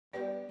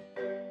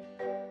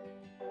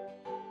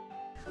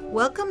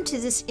Welcome to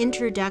this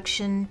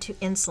introduction to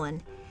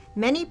insulin.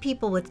 Many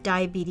people with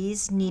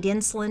diabetes need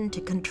insulin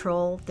to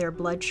control their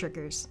blood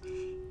sugars.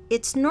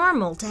 It's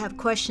normal to have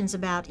questions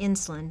about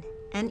insulin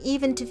and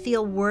even to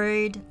feel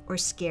worried or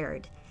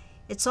scared.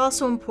 It's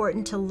also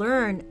important to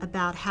learn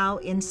about how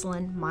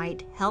insulin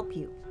might help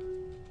you.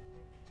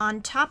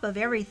 On top of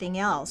everything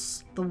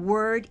else, the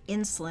word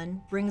insulin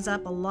brings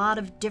up a lot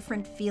of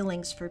different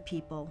feelings for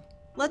people.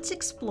 Let's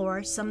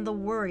explore some of the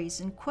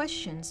worries and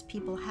questions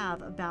people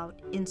have about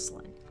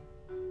insulin.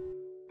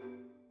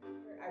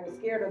 I was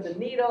scared of the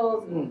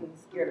needles and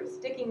scared of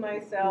sticking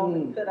myself.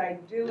 And could I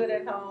do it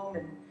at home?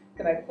 And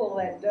could I pull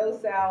that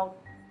dose out?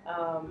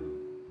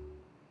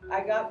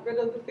 I got rid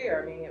of the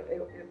fear. I mean,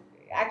 it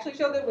actually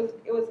showed that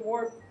it was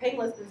more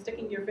painless than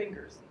sticking your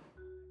fingers.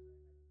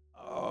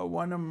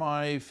 One of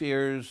my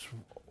fears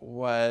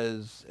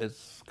was,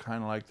 it's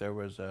kind of like there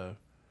was a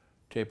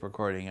tape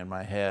recording in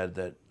my head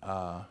that,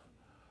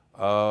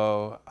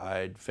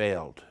 I'd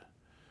failed.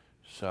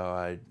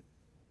 So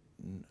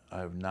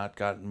I've not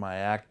gotten my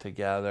act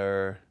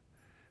together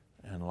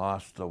and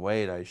lost the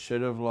weight I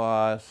should have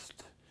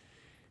lost.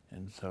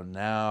 And so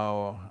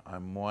now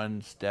I'm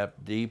one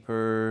step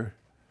deeper.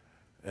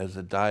 As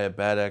a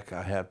diabetic,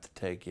 I have to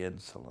take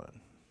insulin.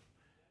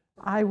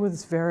 I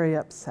was very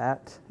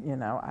upset. You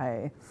know,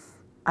 I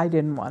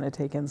didn't want to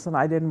take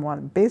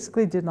insulin.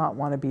 Basically did not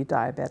want to be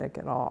diabetic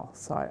at all.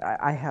 So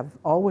I have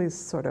always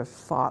sort of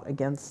fought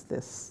against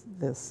this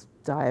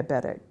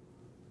diabetic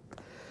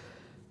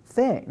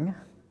thing.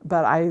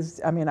 But I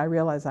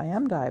realize I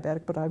am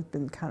diabetic, but I've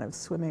been kind of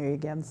swimming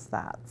against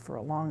that for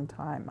a long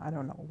time. I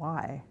don't know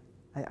why.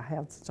 I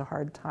have such a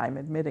hard time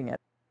admitting it.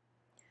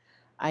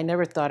 I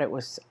never thought it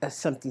was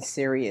something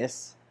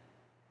serious.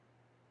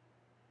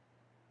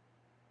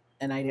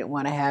 And I didn't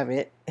want to have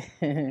it.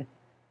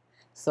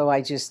 So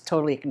I just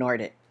totally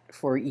ignored it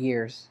for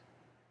years.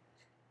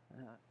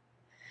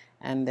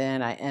 And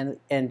then I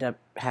end up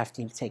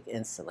having to take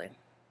insulin.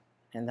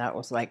 And that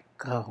was like,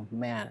 oh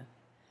man.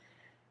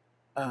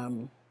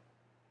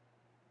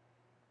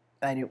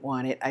 I didn't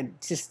want it. I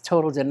just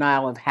total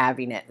denial of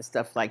having it and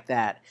stuff like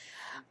that.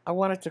 I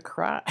wanted to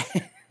cry.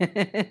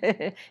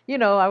 You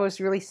know, I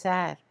was really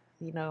sad,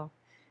 you know,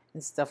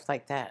 and stuff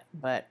like that.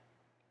 But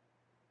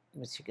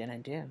what you gonna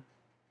do?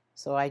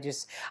 So I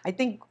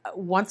think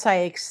once I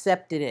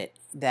accepted it,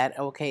 that,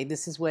 okay,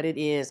 this is what it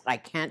is. I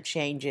can't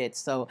change it.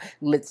 So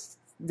let's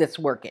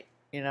work it,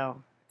 you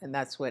know. And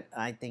that's what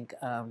I think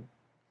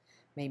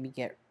made me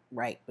get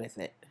right with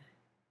it.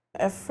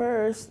 At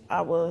first,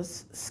 I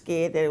was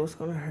scared that it was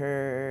going to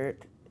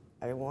hurt.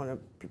 I didn't want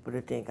people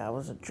to think I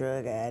was a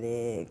drug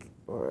addict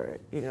or,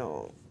 you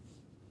know,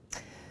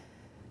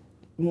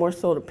 more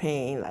so the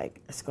pain,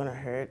 like it's going to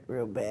hurt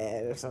real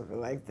bad or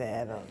something like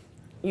that.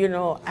 You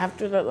know,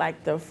 after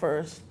the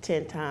first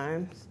 10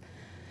 times,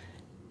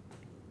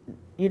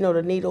 you know,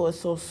 the needle is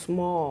so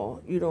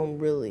small, you don't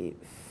really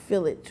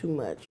feel it too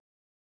much.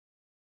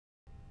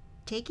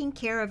 Taking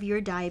care of your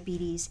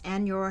diabetes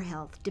and your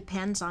health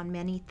depends on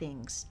many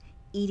things: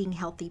 eating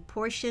healthy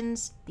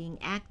portions, being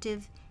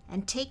active,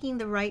 and taking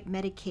the right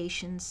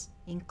medications,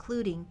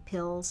 including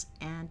pills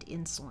and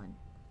insulin.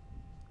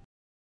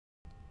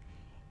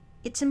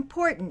 It's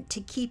important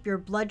to keep your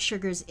blood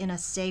sugars in a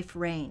safe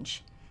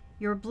range.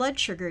 Your blood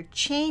sugar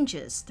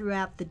changes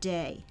throughout the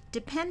day,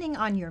 depending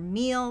on your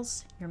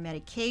meals, your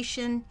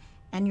medication,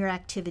 and your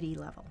activity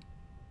level.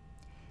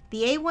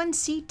 The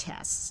A1C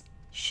test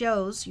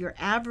shows your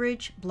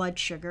average blood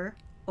sugar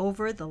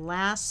over the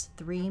last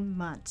 3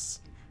 months.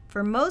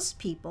 For most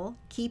people,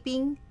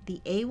 keeping the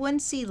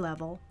A1C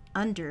level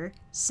under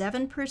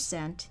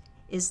 7%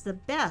 is the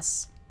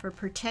best for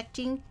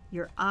protecting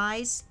your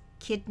eyes,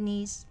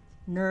 kidneys,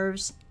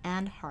 nerves,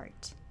 and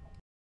heart.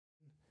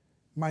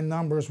 My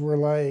numbers were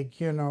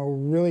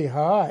really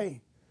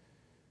high.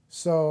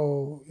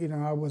 So,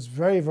 I was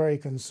very, very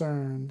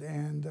concerned,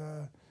 and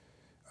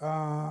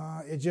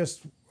it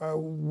just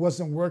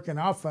wasn't working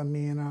out for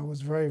me, and I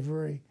was very,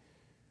 very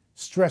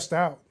stressed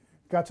out.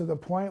 Got to the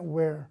point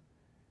where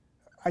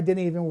I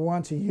didn't even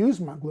want to use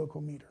my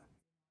glucometer.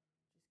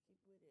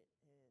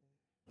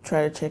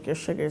 Try to check your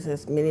sugars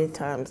as many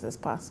times as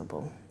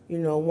possible. You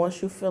know,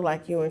 once you feel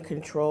like you're in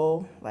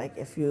control, like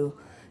if you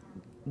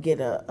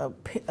get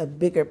a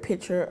bigger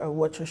picture of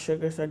what your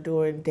sugars are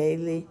doing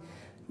daily,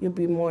 you'll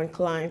be more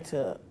inclined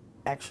to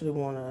actually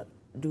want to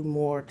do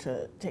more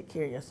to take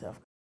care of yourself.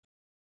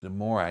 The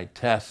more I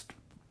test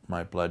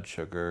my blood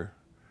sugar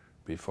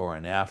before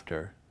and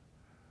after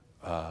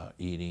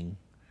eating,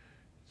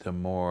 the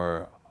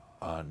more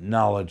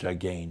knowledge I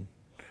gain.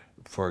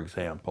 For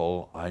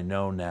example, I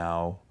know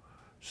now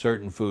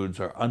certain foods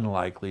are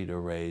unlikely to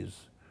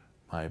raise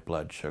my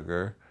blood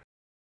sugar.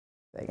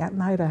 At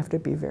night, I have to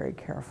be very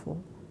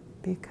careful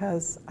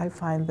because I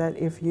find that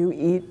if you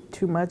eat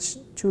too much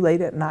too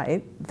late at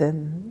night,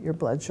 then your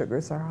blood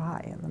sugars are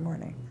high in the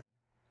morning.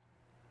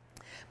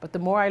 But the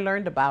more I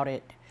learned about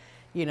it,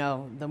 you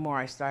know, the more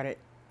I started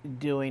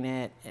doing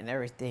it and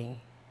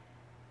everything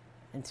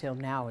until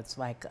now it's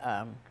like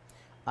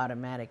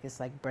automatic. It's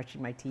like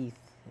brushing my teeth.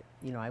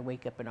 You know, I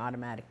wake up and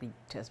automatically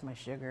test my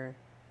sugar.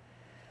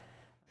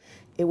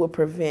 It will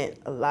prevent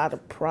a lot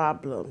of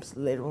problems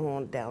later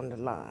on down the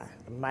line.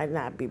 It might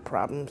not be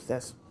problems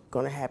that's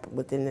going to happen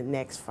within the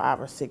next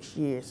 5 or 6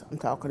 years. I'm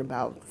talking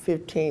about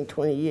 15,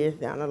 20 years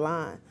down the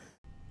line.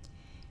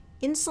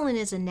 Insulin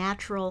is a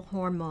natural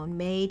hormone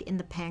made in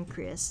the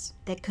pancreas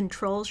that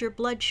controls your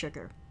blood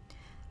sugar.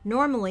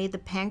 Normally, the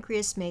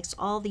pancreas makes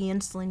all the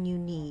insulin you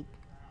need.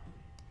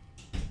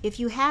 If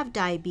you have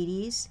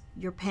diabetes,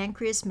 your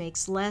pancreas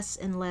makes less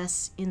and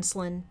less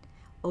insulin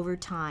over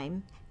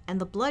time, and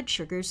the blood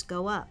sugars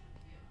go up.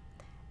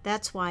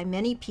 That's why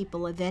many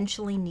people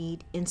eventually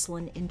need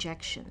insulin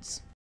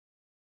injections.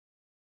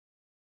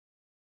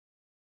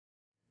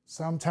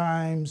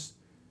 Sometimes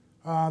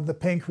the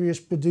pancreas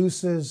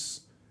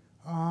produces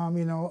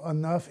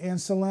enough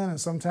insulin, and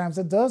sometimes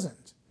it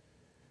doesn't.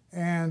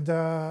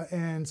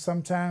 And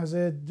sometimes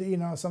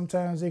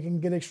sometimes it can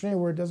get extreme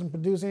where it doesn't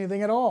produce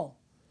anything at all.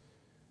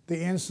 The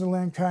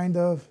insulin kind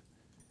of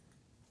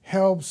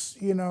helps,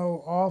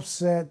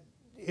 offset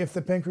if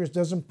the pancreas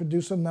doesn't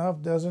produce enough,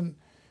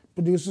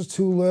 produces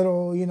too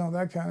little,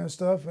 that kind of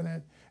stuff,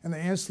 and the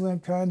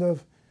insulin kind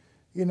of,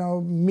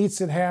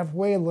 meets it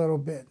halfway a little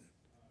bit.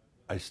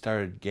 I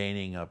started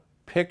gaining a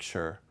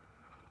picture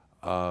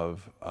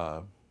of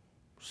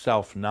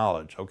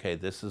self-knowledge. Okay,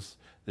 this is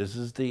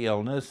the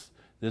illness.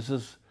 This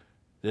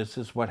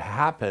is what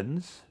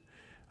happens.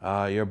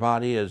 Your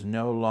body is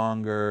no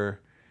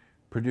longer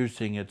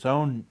producing its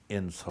own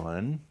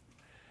insulin.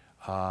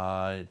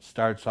 It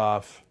starts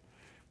off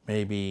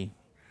maybe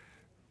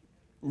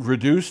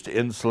reduced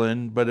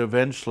insulin, but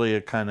eventually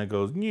it kind of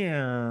goes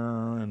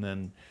yeah,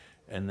 and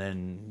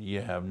then you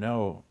have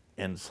no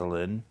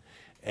insulin,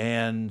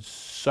 and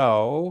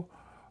so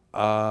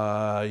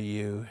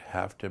you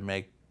have to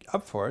make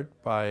up for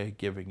it by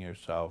giving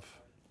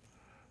yourself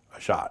a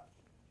shot.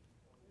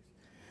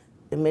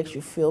 It makes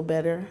you feel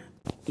better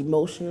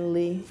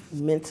emotionally,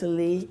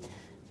 mentally,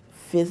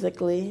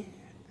 physically.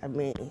 I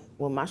mean,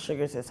 when my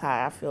sugar's is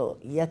high, I feel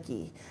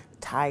yucky,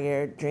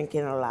 tired,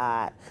 drinking a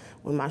lot.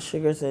 When my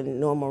sugar's in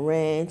normal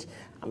range,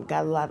 I've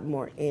got a lot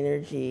more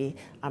energy.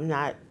 I'm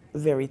not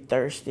very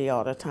thirsty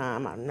all the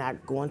time. I'm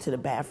not going to the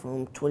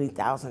bathroom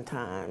 20,000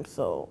 times.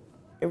 So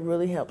it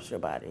really helps your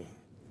body.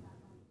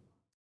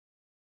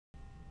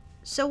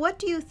 So what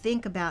do you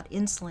think about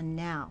insulin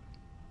now?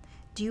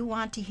 Do you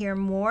want to hear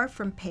more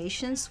from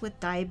patients with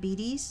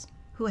diabetes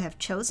who have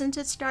chosen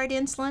to start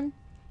insulin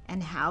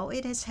and how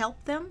it has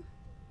helped them?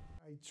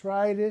 I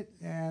tried it,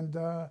 and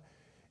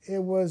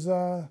it was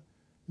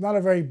not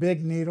a very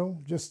big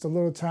needle, just a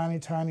little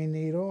tiny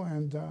needle,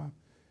 and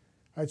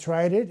I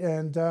tried it,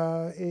 and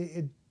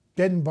it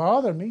didn't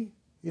bother me,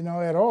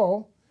 at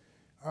all.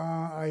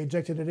 I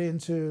injected it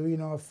into,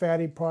 a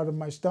fatty part of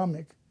my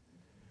stomach,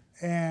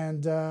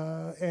 and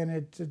I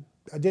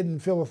didn't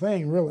feel a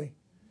thing, really.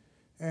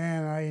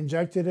 And I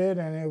injected it,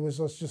 and it was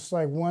just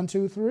like 1,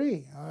 2,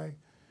 3.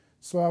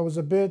 So I was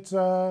a bit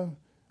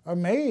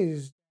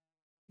amazed.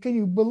 Can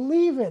you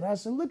believe it? I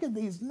said, look at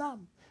these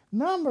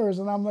numbers,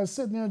 and I'm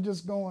sitting there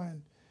just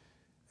going,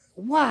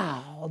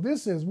 wow,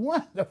 this is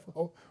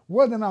wonderful.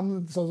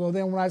 So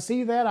then when I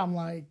see that, I'm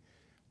like,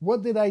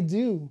 what did I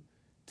do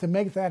to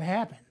make that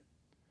happen?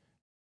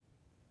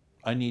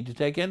 I need to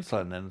take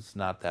insulin, and it's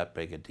not that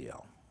big a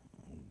deal.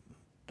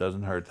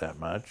 Doesn't hurt that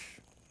much.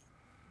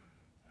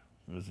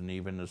 It isn't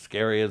even as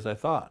scary as I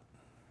thought.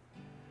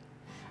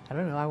 I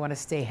don't know, I want to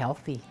stay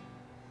healthy.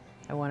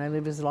 I want to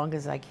live as long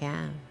as I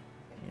can,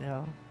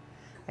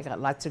 I got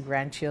lots of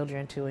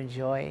grandchildren to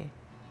enjoy,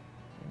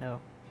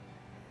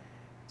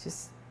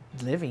 just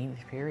living,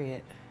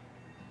 period.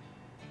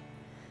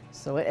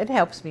 So it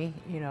helps me,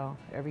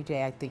 every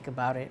day I think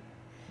about it.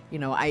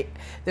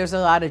 There's a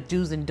lot of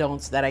do's and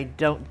don'ts that I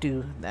don't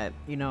do that,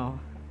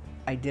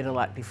 I did a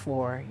lot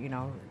before,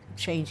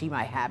 changing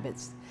my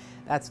habits.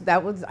 I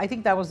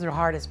think that was the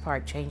hardest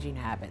part, changing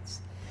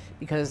habits,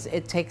 because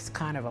it takes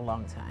kind of a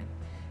long time.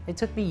 It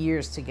took me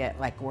years to get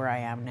like where I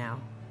am now.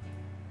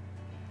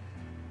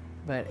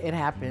 But it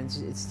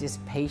happens, it's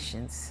just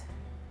patience.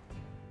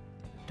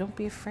 Don't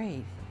be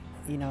afraid,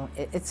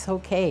 it's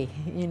okay,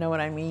 you know what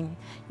I mean?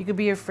 You could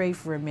be afraid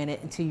for a minute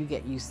until you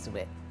get used to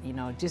it,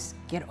 just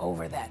get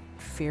over that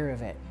fear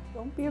of it.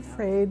 Don't be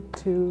afraid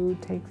to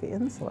take the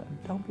insulin.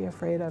 Don't be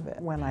afraid of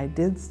it. When I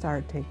did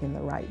start taking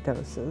the right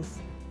doses,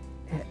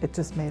 it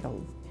just made a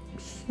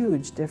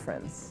huge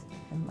difference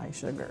in my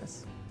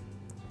sugars.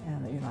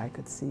 And I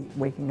could see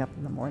waking up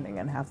in the morning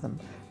and have them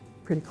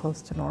pretty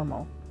close to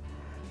normal.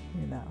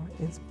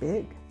 It's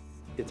big.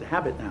 It's a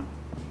habit now.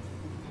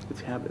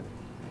 It's a habit.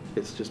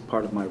 It's just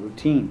part of my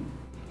routine.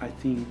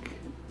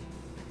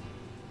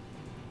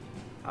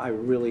 I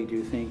really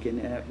do think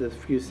in the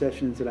few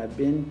sessions that I've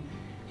been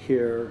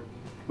here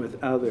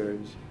with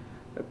others,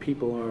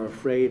 people are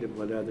afraid of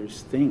what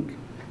others think.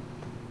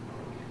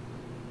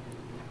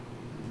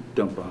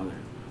 Don't bother.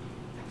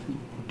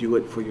 Do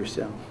it for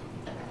yourself.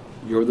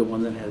 You're the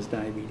one that has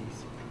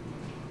diabetes.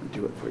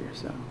 Do it for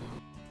yourself.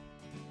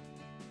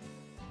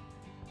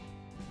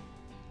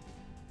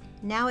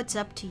 Now it's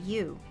up to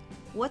you.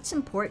 What's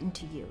important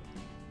to you?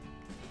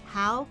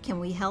 How can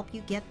we help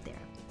you get there?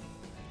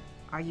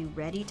 Are you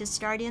ready to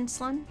start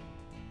insulin?